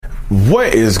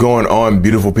What is going on,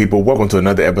 beautiful people? Welcome to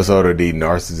another episode of the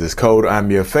Narcissist Code.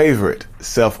 I'm your favorite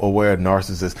self-aware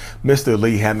narcissist, Mr.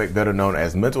 Lee Hammock, better known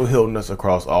as Mental Illness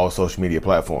across all social media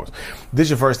platforms. If this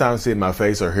is your first time seeing my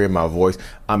face or hearing my voice,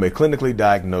 I'm a clinically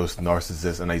diagnosed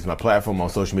narcissist, and I use my platform on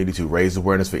social media to raise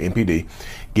awareness for NPD,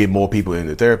 get more people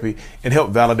into therapy, and help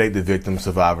validate the victims,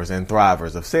 survivors, and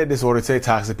thrivers of said disorder, said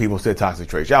toxic people, said toxic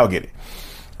traits. Y'all get it.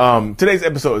 Today's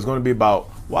episode is going to be about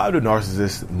why do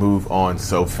narcissists move on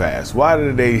so fast? Why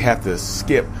do they have to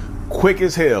skip quick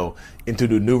as hell into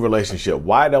the new relationship?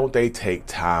 Why don't they take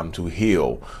time to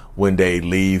heal when they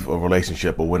leave a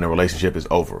relationship or when a relationship is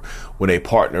over, when a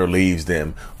partner leaves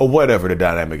them or whatever the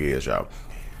dynamic is, y'all?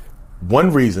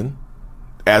 One reason,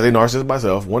 as a narcissist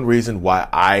myself, one reason why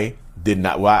I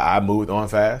moved on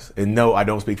fast, and no, I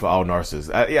don't speak for all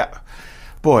narcissists.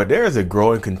 Boy, there is a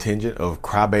growing contingent of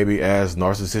crybaby ass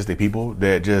narcissistic people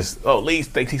that just, Lee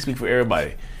thinks he speaks for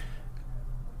everybody.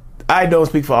 I don't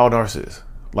speak for all narcissists.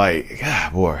 Like,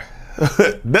 God, boy,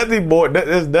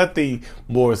 there's nothing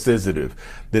more sensitive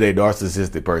than a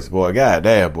narcissistic person. Boy, God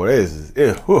damn, boy, this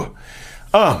is,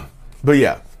 but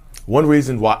yeah, one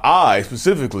reason why I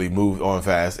specifically moved on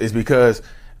fast is because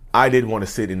I didn't want to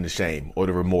sit in the shame or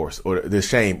the remorse or the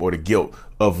shame or the guilt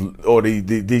or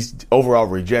the overall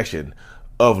rejection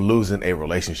of losing a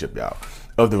relationship, y'all,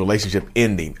 of the relationship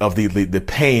ending, of the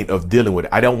pain of dealing with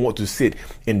it. I don't want to sit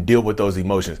and deal with those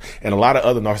emotions. And a lot of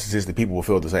other narcissistic people will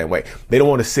feel the same way. They don't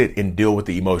want to sit and deal with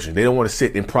the emotions. They don't want to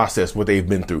sit and process what they've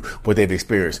been through, what they've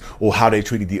experienced, or how they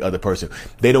treated the other person.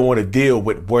 They don't want to deal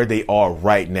with where they are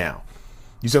right now.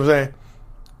 You see what I'm saying?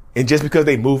 And just because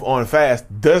they move on fast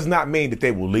does not mean that they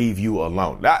will leave you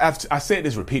alone. I said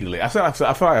this repeatedly. I feel like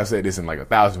I said this in like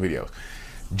 1,000 videos.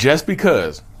 Just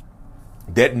because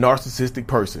that narcissistic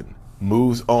person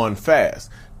moves on fast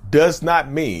does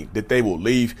not mean that they will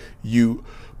leave you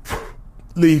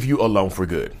alone for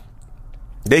good.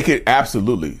 They could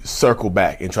absolutely circle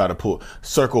back and try to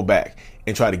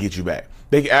get you back.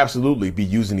 They could absolutely be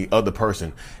using the other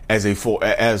person as a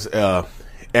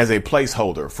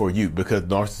placeholder for you, because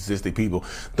narcissistic people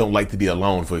don't like to be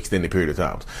alone for extended period of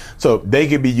times. So they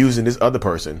could be using this other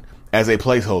person as a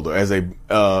placeholder,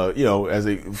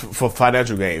 for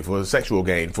financial gain, for sexual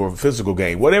gain, for physical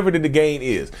gain, whatever the gain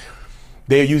is.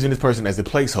 They're using this person as a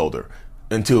placeholder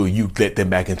until you let them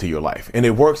back into your life. And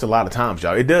it works a lot of times,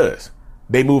 y'all. It does.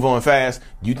 They move on fast.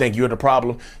 You think you're the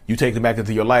problem. You take them back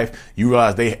into your life. You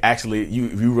realize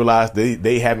you realize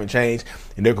they haven't changed,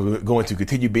 and they're going to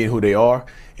continue being who they are.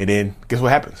 And then guess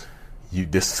what happens?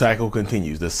 This cycle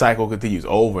continues. The cycle continues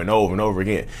over and over and over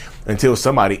again until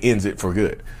somebody ends it for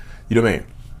good. You know what I mean?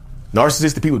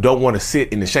 Narcissistic people don't want to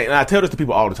sit in the shame. And I tell this to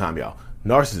people all the time, y'all.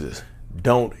 Narcissists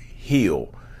don't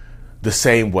heal the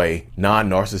same way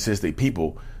non-narcissistic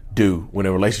people do when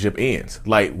a relationship ends.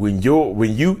 Like when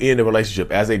you end a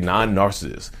relationship as a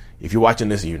non-narcissist, if you're watching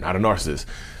this and you're not a narcissist,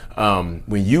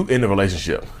 when you end a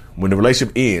relationship, when the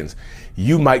relationship ends,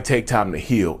 you might take time to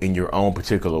heal in your own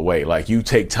particular way. Like you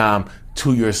take time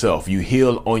to yourself. You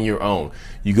heal on your own.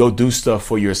 You go do stuff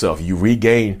for yourself. You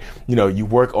regain, you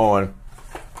work on,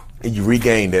 and you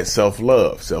regain that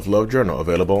self-love journal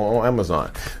available on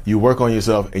Amazon. You work on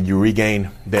yourself and you regain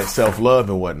that self-love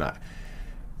and whatnot.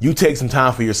 You take some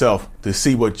time for yourself to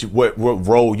see what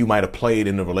role you might have played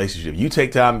in the relationship. You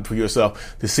take time for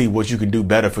yourself to see what you can do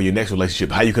better for your next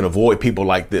relationship, how you can avoid people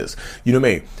like this. You know what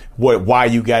I mean? Why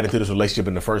you got into this relationship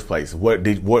in the first place? What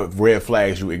red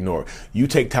flags you ignore? You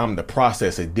take time to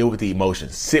process and deal with the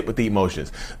emotions, sit with the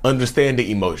emotions, understand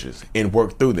the emotions, and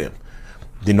work through them.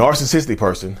 The narcissistic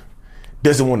person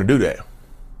doesn't want to do that.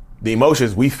 The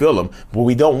emotions, we feel them, but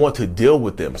we don't want to deal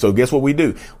with them. So guess what we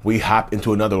do? We hop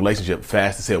into another relationship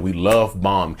fast as hell. We love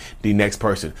bomb the next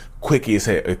person quickly as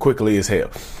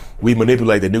hell. We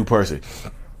manipulate the new person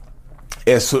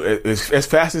as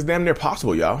fast as damn near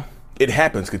possible, y'all. It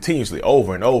happens continuously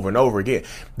over and over and over again.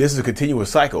 This is a continuous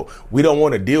cycle. We don't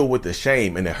want to deal with the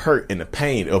shame and the hurt and the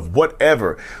pain of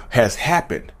whatever has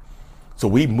happened. So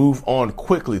we move on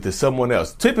quickly to someone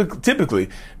else. Typically,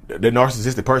 the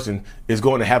narcissistic person is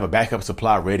going to have a backup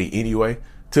supply ready anyway.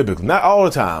 Typically, not all the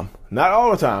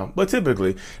time, but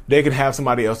typically they can have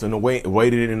somebody else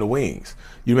waited in the wings.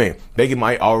 You know what I mean?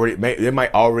 They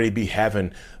might already be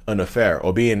having an affair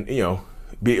or being,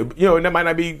 that might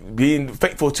not be being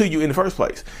faithful to you in the first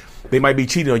place. They might be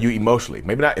cheating on you emotionally.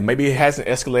 Maybe not. Maybe it hasn't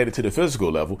escalated to the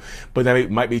physical level, but they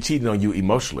might be cheating on you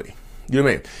emotionally. You know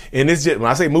what I mean? And it's just,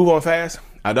 when I say move on fast,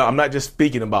 I'm not just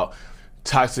speaking about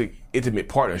toxic, intimate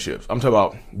partnerships. I'm talking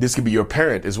about this could be your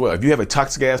parent as well. If you have a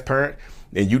toxic ass parent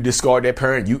and you discard that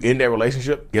parent, you end that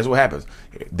relationship, guess what happens?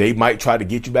 They might try to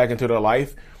get you back into their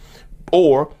life,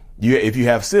 or If you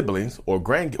have siblings or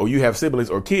you have siblings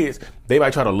or kids, they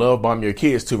might try to love bomb your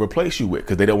kids to replace you with,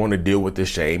 because they don't want to deal with the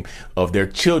shame of their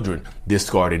children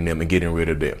discarding them and getting rid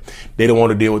of them. They don't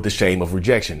want to deal with the shame of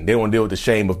rejection. They don't want to deal with the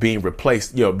shame of being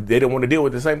replaced. They don't want to deal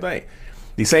with the same thing.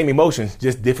 The same emotions,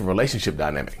 just different relationship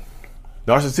dynamic.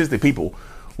 Narcissistic people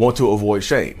want to avoid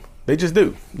shame. They just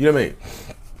do. You know what I mean?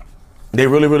 They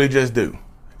really, really just do.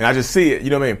 And I just see it.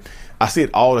 You know what I mean? I see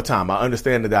it all the time. I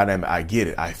understand the dynamic. I get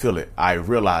it. I feel it. I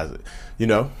realize it.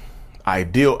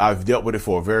 I've dealt with it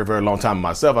for a very, very long time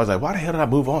myself. I was like, why the hell did I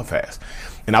move on fast?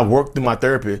 And I worked through my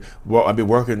therapy. Well, I've been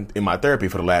working in my therapy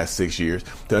for the last 6 years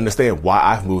to understand why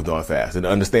I've moved on fast and to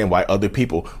understand why other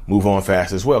people move on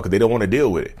fast as well, because they don't want to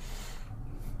deal with it.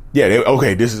 Yeah,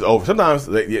 okay, this is over. Sometimes,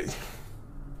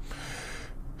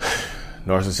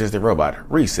 narcissistic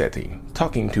robot, resetting,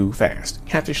 talking too fast,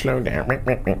 have to slow down.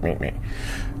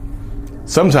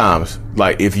 Sometimes,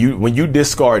 when you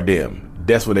discard them,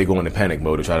 that's when they go into panic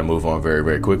mode to try to move on very,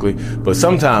 very quickly. But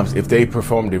sometimes if they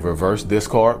perform the reverse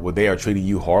discard, where they are treating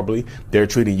you horribly, they're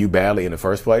treating you badly in the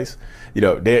first place.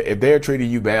 If they're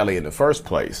treating you badly in the first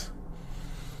place,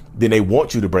 then they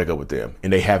want you to break up with them,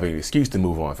 and they have an excuse to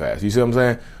move on fast. You see what I'm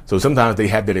saying? So sometimes they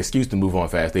have that excuse to move on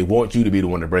fast. They want you to be the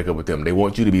one to break up with them. They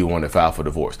want you to be the one to file for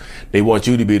divorce. They want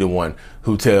you to be the one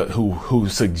who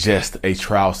suggests a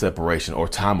trial separation or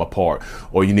time apart,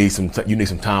 or you need some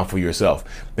time for yourself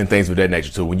and things of that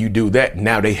nature. So when you do that,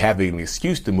 now they have an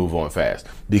excuse to move on fast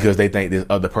because they think this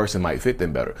other person might fit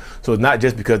them better. So it's not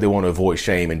just because they want to avoid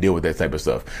shame and deal with that type of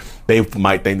stuff. They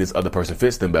might think this other person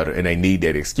fits them better, and they need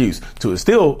that excuse to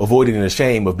still avoiding the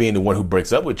shame of being the one who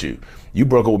breaks up with you. You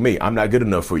broke up with me. I'm not good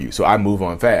enough for you. So I move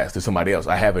on fast to somebody else.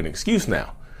 I have an excuse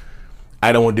now.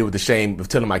 I don't want to deal with the shame of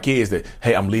telling my kids that,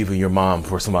 hey, I'm leaving your mom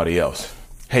for somebody else.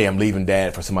 Hey, I'm leaving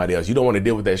dad for somebody else. You don't want to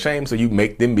deal with that shame, so you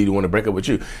make them be the one to break up with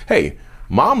you. Hey,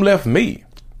 mom left me.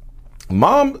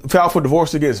 Mom filed for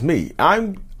divorce against me.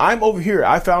 I'm over here.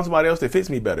 I found somebody else that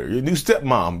fits me better. Your new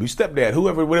stepmom, your stepdad,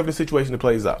 whatever the situation that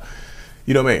plays out.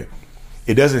 You know what I mean?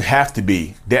 It doesn't have to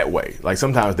be that way. Like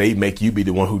sometimes they make you be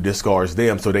the one who discards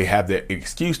them, so they have that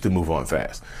excuse to move on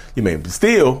fast. You mean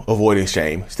still avoiding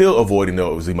shame, still avoiding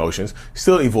those emotions,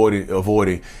 still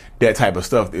avoiding that type of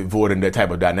stuff, avoiding that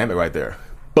type of dynamic right there.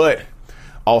 But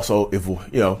also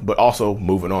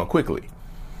moving on quickly.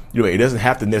 It doesn't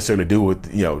have to necessarily do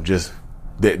with just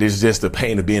that. There's just the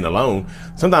pain of being alone.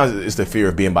 Sometimes it's the fear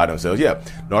of being by themselves. Yeah,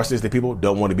 narcissistic people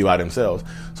don't want to be by themselves.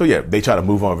 So yeah, they try to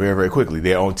move on very, very quickly.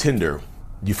 They're on Tinder.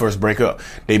 You first break up.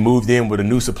 They moved in with a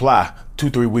new supply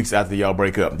 2-3 weeks after y'all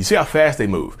break up. You see how fast they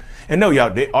move. And no,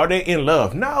 y'all, are they in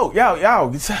love? No,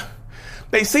 y'all.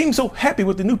 They seem so happy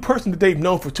with the new person that they've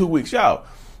known for 2 weeks. Y'all,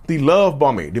 the love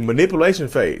bombing, the manipulation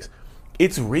phase,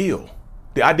 it's real.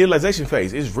 The idealization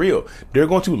phase is real. They're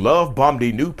going to love bomb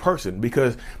the new person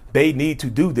because they need to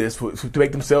do this to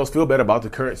make themselves feel better about the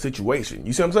current situation.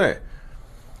 You see what I'm saying?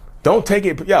 Don't take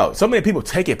it. So many people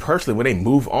take it personally when they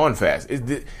move on fast.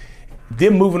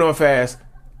 Them moving on fast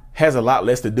has a lot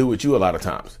less to do with you a lot of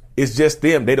times. It's just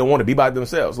them. They don't want to be by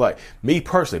themselves. Like me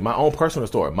personally, my own personal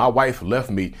story. My wife left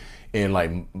me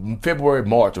in February,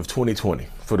 March of 2020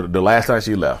 for the last time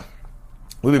she left.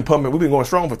 We've been going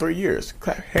strong for 3 years.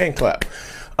 Hand clap.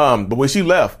 But when she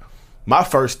left, my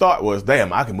first thought was,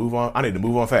 damn, I can move on. I need to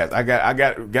move on fast. I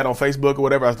got on Facebook or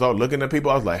whatever. I started looking at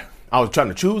people. I was trying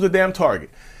to choose a damn target.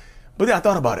 But then I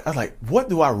thought about it. I was like, what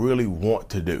do I really want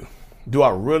to do? Do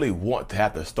I really want to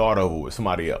have to start over with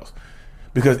somebody else?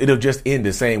 Because it'll just end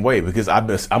the same way. Because I'm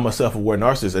a self-aware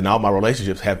narcissist, and all my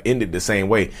relationships have ended the same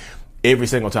way. Every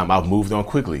single time I've moved on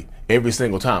quickly. Every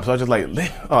single time. So I was just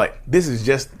like, this is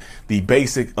just the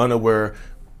basic, unaware,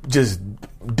 just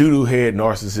doo-doo head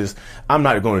narcissist. I'm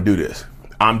not going to do this.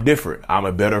 I'm different. I'm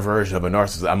a better version of a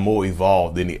narcissist. I'm more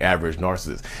evolved than the average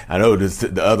narcissist. I know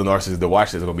the other narcissists that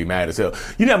watch this are going to be mad as hell.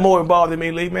 You're not more involved than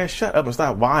me, Lee, man. Shut up and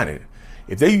stop whining.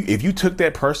 If you took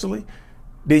that personally,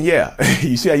 then yeah,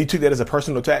 you see how you took that as a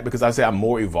personal attack because I say I'm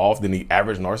more evolved than the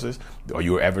average narcissist. Are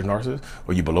you an average narcissist?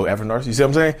 Or are you below average narcissist? You see what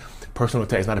I'm saying? Personal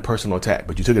attack is not a personal attack,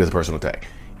 but you took it as a personal attack.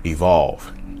 Evolve.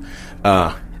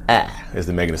 As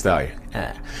the Megan Thee Stallion.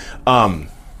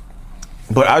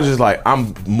 But I was just like,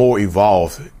 I'm a more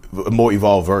evolved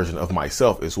version of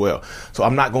myself as well. So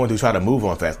I'm not going to try to move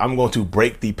on fast. I'm going to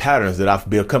break the patterns that I've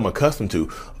become accustomed to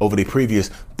over the previous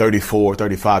 34,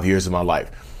 35 years of my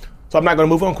life. So I'm not going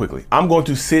to move on quickly. I'm going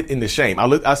to sit in the shame.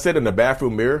 I sat in the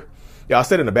bathroom mirror Yeah, I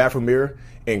sat in the bathroom mirror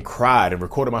and cried and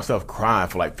recorded myself crying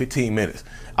for like 15 minutes.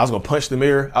 I was going to punch the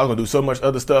mirror. I was going to do so much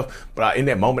other stuff. But in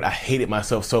that moment, I hated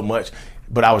myself so much.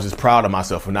 But I was just proud of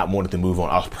myself for not wanting to move on.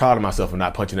 I was proud of myself for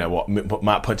not punching that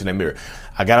mirror.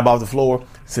 I got up off the floor,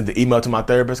 sent the email to my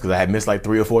therapist because I had missed like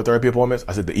 3 or 4 therapy appointments.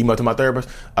 I sent the email to my therapist.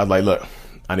 I was like, look,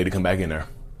 I need to come back in there.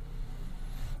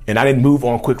 And I didn't move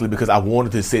on quickly because I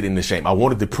wanted to sit in the shame. I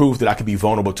wanted to prove that I could be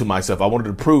vulnerable to myself. I wanted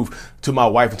to prove to my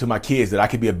wife and to my kids that I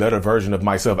could be a better version of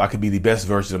myself. I could be the best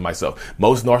version of myself.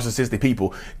 Most narcissistic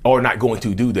people are not going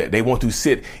to do that. They want to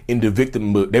sit in the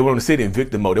victim mode. They want to sit in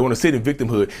victim mode. They want to sit in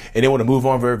victimhood, and they want to move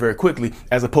on very, very quickly,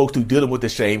 as opposed to dealing with the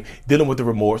shame, dealing with the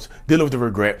remorse, dealing with the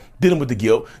regret, dealing with the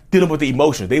guilt, dealing with the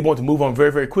emotions. They want to move on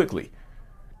very, very quickly.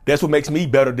 That's what makes me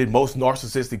better than most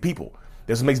narcissistic people.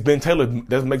 That's what makes Ben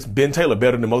Taylor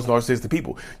better than most narcissistic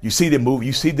people. You see them move.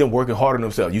 You see them working hard on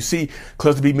themselves. You see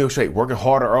Cluster B Milkshake working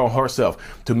harder on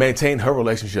herself to maintain her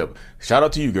relationship. Shout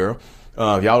out to you, girl.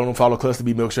 If y'all don't follow Cluster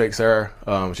B Milkshake, Sarah,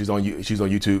 she's on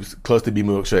YouTube. Cluster B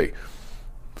Milkshake,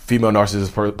 female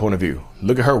narcissist point of view.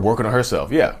 Look at her working on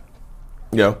herself. Yeah,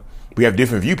 we have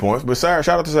different viewpoints, but Sarah,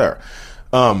 shout out to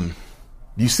Sarah.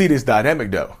 You see this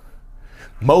dynamic though.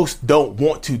 Most don't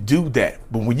want to do that.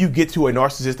 But when you get to a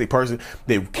narcissistic person,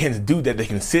 they can do that. They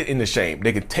can sit in the shame.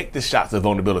 They can take the shots of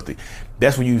vulnerability.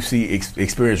 That's when you see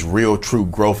experience real, true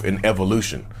growth and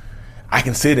evolution. I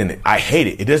can sit in it. I hate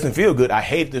it. It doesn't feel good. I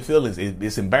hate the feelings.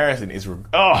 It's embarrassing.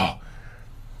 But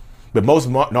most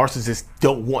narcissists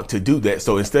don't want to do that.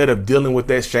 So instead of dealing with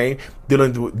that shame,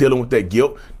 dealing with that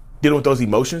guilt, dealing with those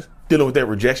emotions, dealing with that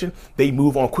rejection, they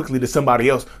move on quickly to somebody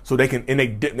else so they can, and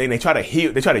they try to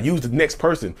heal. They try to use the next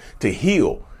person to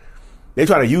heal. They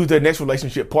try to use their next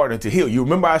relationship partner to heal. You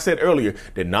remember I said earlier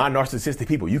that non-narcissistic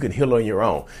people, you can heal on your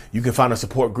own. You can find a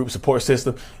support group, support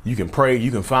system. You can pray. You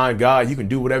can find God. You can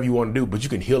do whatever you want to do, but you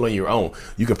can heal on your own.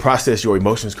 You can process your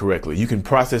emotions correctly. You can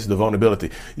process the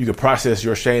vulnerability. You can process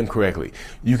your shame correctly.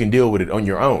 You can deal with it on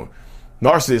your own.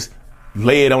 Narcissists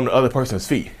lay it on the other person's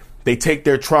feet. They take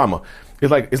their trauma.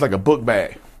 It's like a book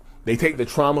bag. They take the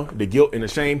trauma, the guilt, and the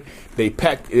shame. They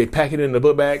pack it in the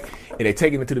book bag, and they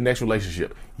take it into the next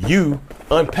relationship. You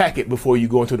unpack it before you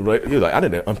go into the relationship. You're like, I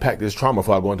didn't unpack this trauma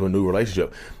before I go into a new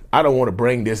relationship. I don't want to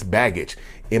bring this baggage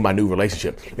in my new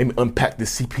relationship. Let me unpack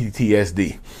this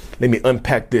CPTSD. Let me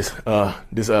unpack let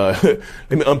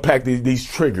me unpack these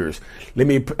triggers. Let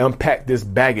me unpack this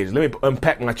baggage. Let me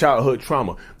unpack my childhood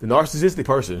trauma. The narcissistic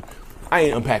person, I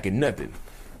ain't unpacking nothing.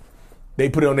 They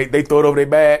put it on. They throw it over their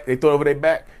bag. They throw it over their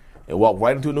back and walk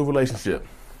right into a new relationship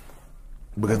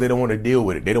because they don't want to deal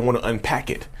with it. They don't want to unpack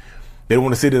it. They don't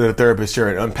want to sit in a therapist chair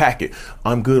and unpack it.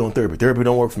 I'm good on therapy. Therapy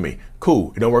don't work for me.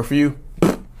 Cool. It don't work for you.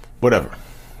 Whatever.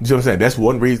 You see what I'm saying? That's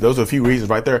one reason. Those are a few reasons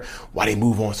right there why they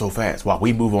move on so fast. Why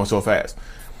we move on so fast.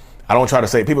 I don't try to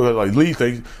say people are like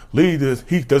Lee this.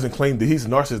 He doesn't claim that he's a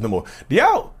narcissist no more.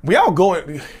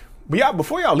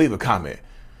 Before y'all leave a comment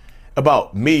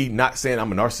about me not saying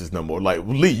I'm a narcissist no more. Like,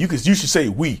 Lee, you should say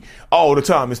we all the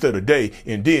time instead of they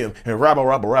and them and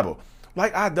rabble.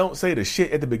 Like, I don't say the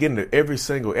shit at the beginning of every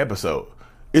single episode.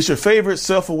 It's your favorite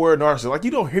self-aware narcissist. Like,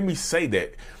 you don't hear me say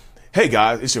that. Hey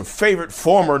guys, it's your favorite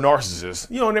former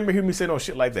narcissist. You don't ever hear me say no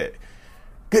shit like that.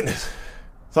 Goodness.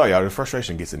 Sorry y'all, the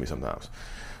frustration gets in me sometimes.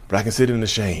 But I can sit in the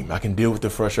shame. I can deal with the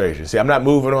frustration. See, I'm not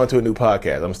moving on to a new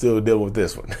podcast. I'm still dealing with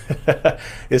this one.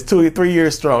 It's 3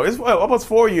 years strong. It's almost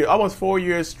 4 years. Almost 4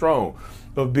 years strong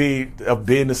of being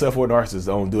the self-aware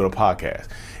narcissist on doing a podcast.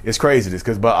 It's crazy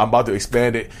because I'm about to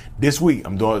expand it this week.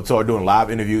 I'm start doing live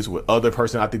interviews with other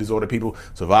personality disorder people,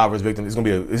 survivors, victims. It's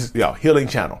gonna be a healing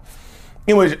channel.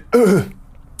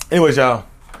 Anyways, y'all.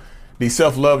 The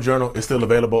Self-Love Journal is still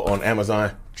available on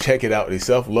Amazon. Check it out. The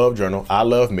Self-Love Journal, I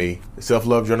Love Me. The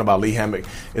Self-Love Journal by Lee Hammock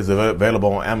is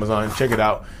available on Amazon. Check it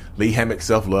out. Lee Hammock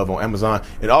Self-Love on Amazon.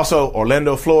 And also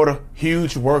Orlando, Florida,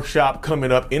 huge workshop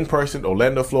coming up in person.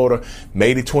 Orlando, Florida,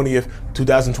 May the 20th,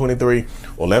 2023.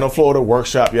 Orlando, Florida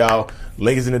workshop, y'all.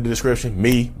 Link is in the description.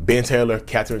 Me, Ben Taylor,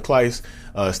 Catherine Kleiss,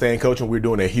 Stan Coaching. We're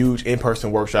doing a huge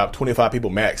in-person workshop, 25 people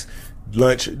max.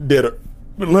 Lunch, dinner,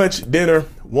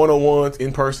 one-on-ones,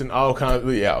 in person, all kinds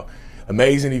of, yeah.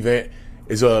 Amazing event.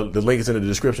 The link is in the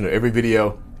description of every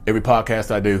video, every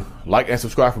podcast I do. Like and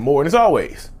subscribe for more. And as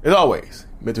always,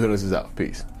 mental healness is out.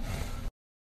 Peace.